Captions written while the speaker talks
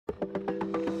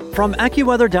From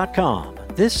AccuWeather.com,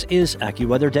 this is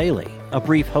AccuWeather Daily, a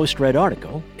brief host-read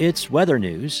article. It's weather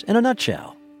news in a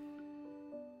nutshell.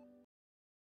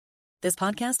 This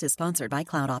podcast is sponsored by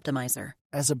Cloud Optimizer.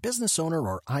 As a business owner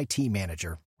or IT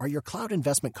manager, are your cloud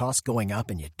investment costs going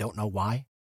up and you don't know why?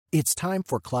 It's time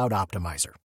for Cloud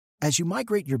Optimizer. As you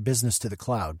migrate your business to the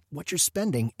cloud, what you're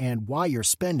spending and why you're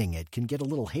spending it can get a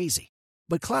little hazy.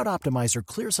 But Cloud Optimizer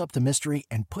clears up the mystery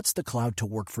and puts the cloud to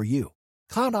work for you.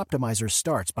 Cloud Optimizer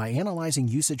starts by analyzing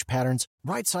usage patterns,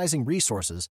 right-sizing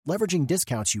resources, leveraging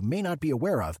discounts you may not be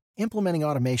aware of, implementing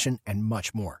automation, and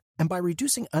much more. And by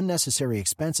reducing unnecessary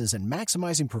expenses and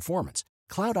maximizing performance,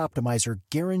 Cloud Optimizer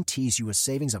guarantees you a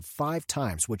savings of 5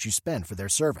 times what you spend for their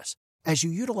service. As you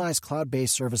utilize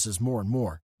cloud-based services more and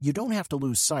more, you don't have to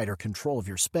lose sight or control of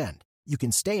your spend. You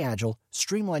can stay agile,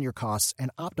 streamline your costs,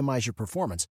 and optimize your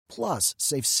performance, plus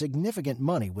save significant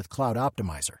money with Cloud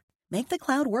Optimizer. Make the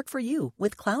cloud work for you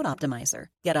with Cloud Optimizer.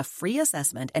 Get a free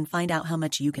assessment and find out how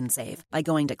much you can save by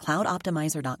going to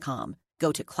cloudoptimizer.com.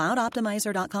 Go to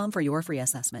cloudoptimizer.com for your free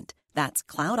assessment. That's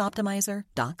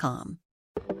cloudoptimizer.com.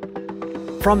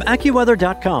 From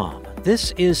AccuWeather.com,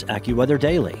 this is AccuWeather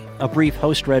Daily, a brief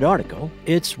host-read article.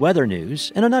 It's weather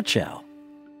news in a nutshell.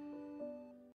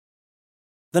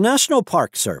 The National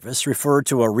Park Service referred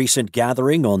to a recent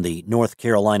gathering on the North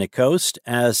Carolina coast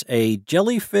as a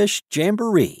jellyfish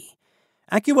jamboree.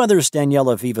 AccuWeather's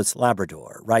Daniela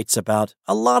Vivas-Labrador writes about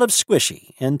a lot of squishy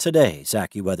in today's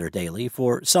AccuWeather Daily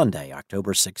for Sunday,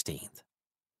 October 16th.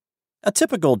 A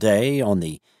typical day on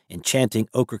the enchanting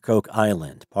Ocracoke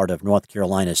Island, part of North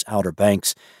Carolina's Outer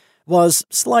Banks, was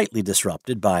slightly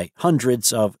disrupted by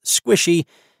hundreds of squishy,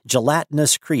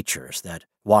 gelatinous creatures that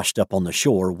washed up on the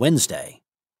shore Wednesday.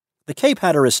 The Cape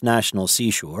Hatteras National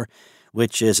Seashore,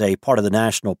 which is a part of the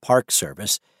National Park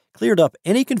Service, cleared up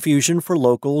any confusion for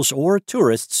locals or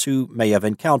tourists who may have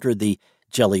encountered the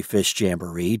jellyfish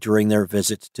jamboree during their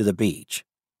visit to the beach.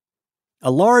 A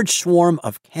large swarm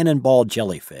of cannonball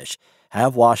jellyfish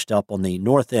have washed up on the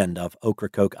north end of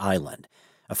Ocracoke Island,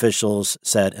 officials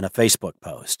said in a Facebook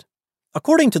post.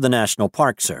 According to the National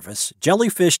Park Service,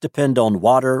 jellyfish depend on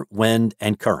water, wind,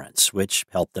 and currents, which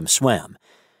help them swim.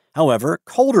 However,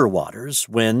 colder waters,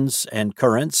 winds, and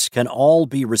currents can all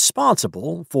be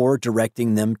responsible for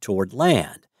directing them toward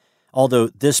land. Although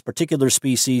this particular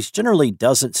species generally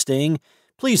doesn't sting,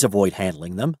 please avoid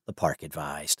handling them, the park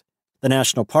advised. The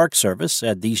National Park Service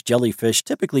said these jellyfish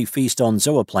typically feast on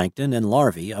zooplankton and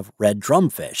larvae of red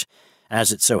drumfish.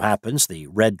 As it so happens, the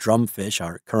red drumfish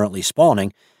are currently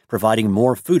spawning, providing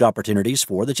more food opportunities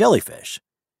for the jellyfish.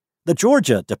 The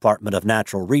Georgia Department of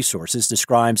Natural Resources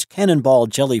describes cannonball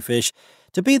jellyfish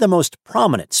to be the most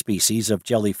prominent species of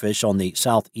jellyfish on the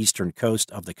southeastern coast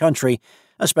of the country,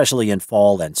 especially in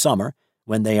fall and summer,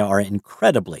 when they are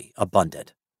incredibly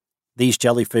abundant. These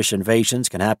jellyfish invasions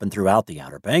can happen throughout the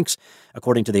Outer Banks.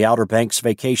 According to the Outer Banks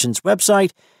Vacations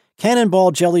website, cannonball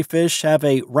jellyfish have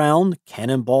a round,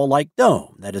 cannonball-like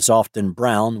dome that is often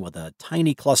brown with a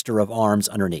tiny cluster of arms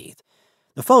underneath.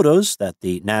 The photos that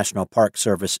the National Park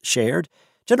Service shared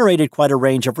generated quite a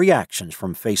range of reactions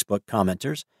from Facebook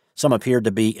commenters. Some appeared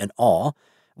to be in awe,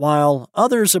 while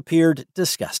others appeared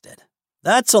disgusted.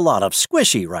 "That's a lot of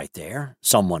squishy right there,"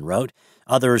 someone wrote.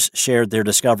 Others shared their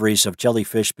discoveries of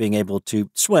jellyfish being able to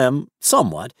swim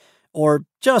somewhat, or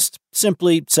just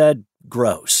simply said,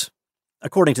 "gross."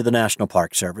 According to the National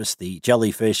Park Service, the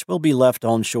jellyfish will be left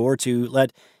on shore to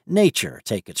let nature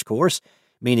take its course,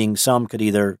 meaning some could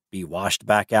either be washed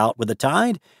back out with the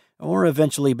tide or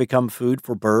eventually become food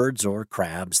for birds or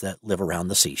crabs that live around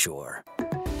the seashore.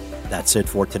 That's it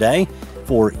for today.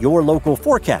 For your local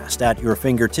forecast at your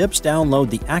fingertips, download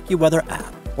the AccuWeather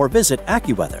app or visit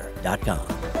AccuWeather.com.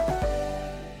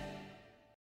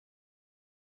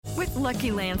 With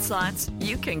Lucky Land Slots,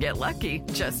 you can get lucky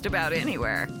just about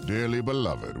anywhere. Dearly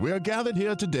beloved, we are gathered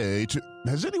here today to...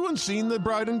 Has anyone seen the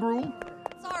bride and groom?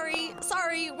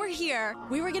 Sorry, we're here.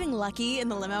 We were getting lucky in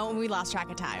the limo and we lost track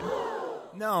of time.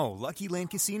 No, Lucky Land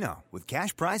Casino, with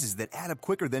cash prizes that add up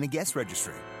quicker than a guest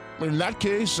registry. In that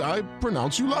case, I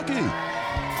pronounce you lucky.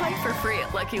 Play for free at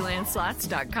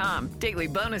LuckyLandSlots.com. Daily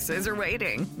bonuses are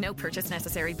waiting. No purchase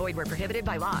necessary. Void where prohibited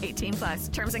by law. 18+.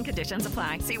 Terms and conditions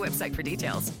apply. See website for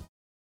details.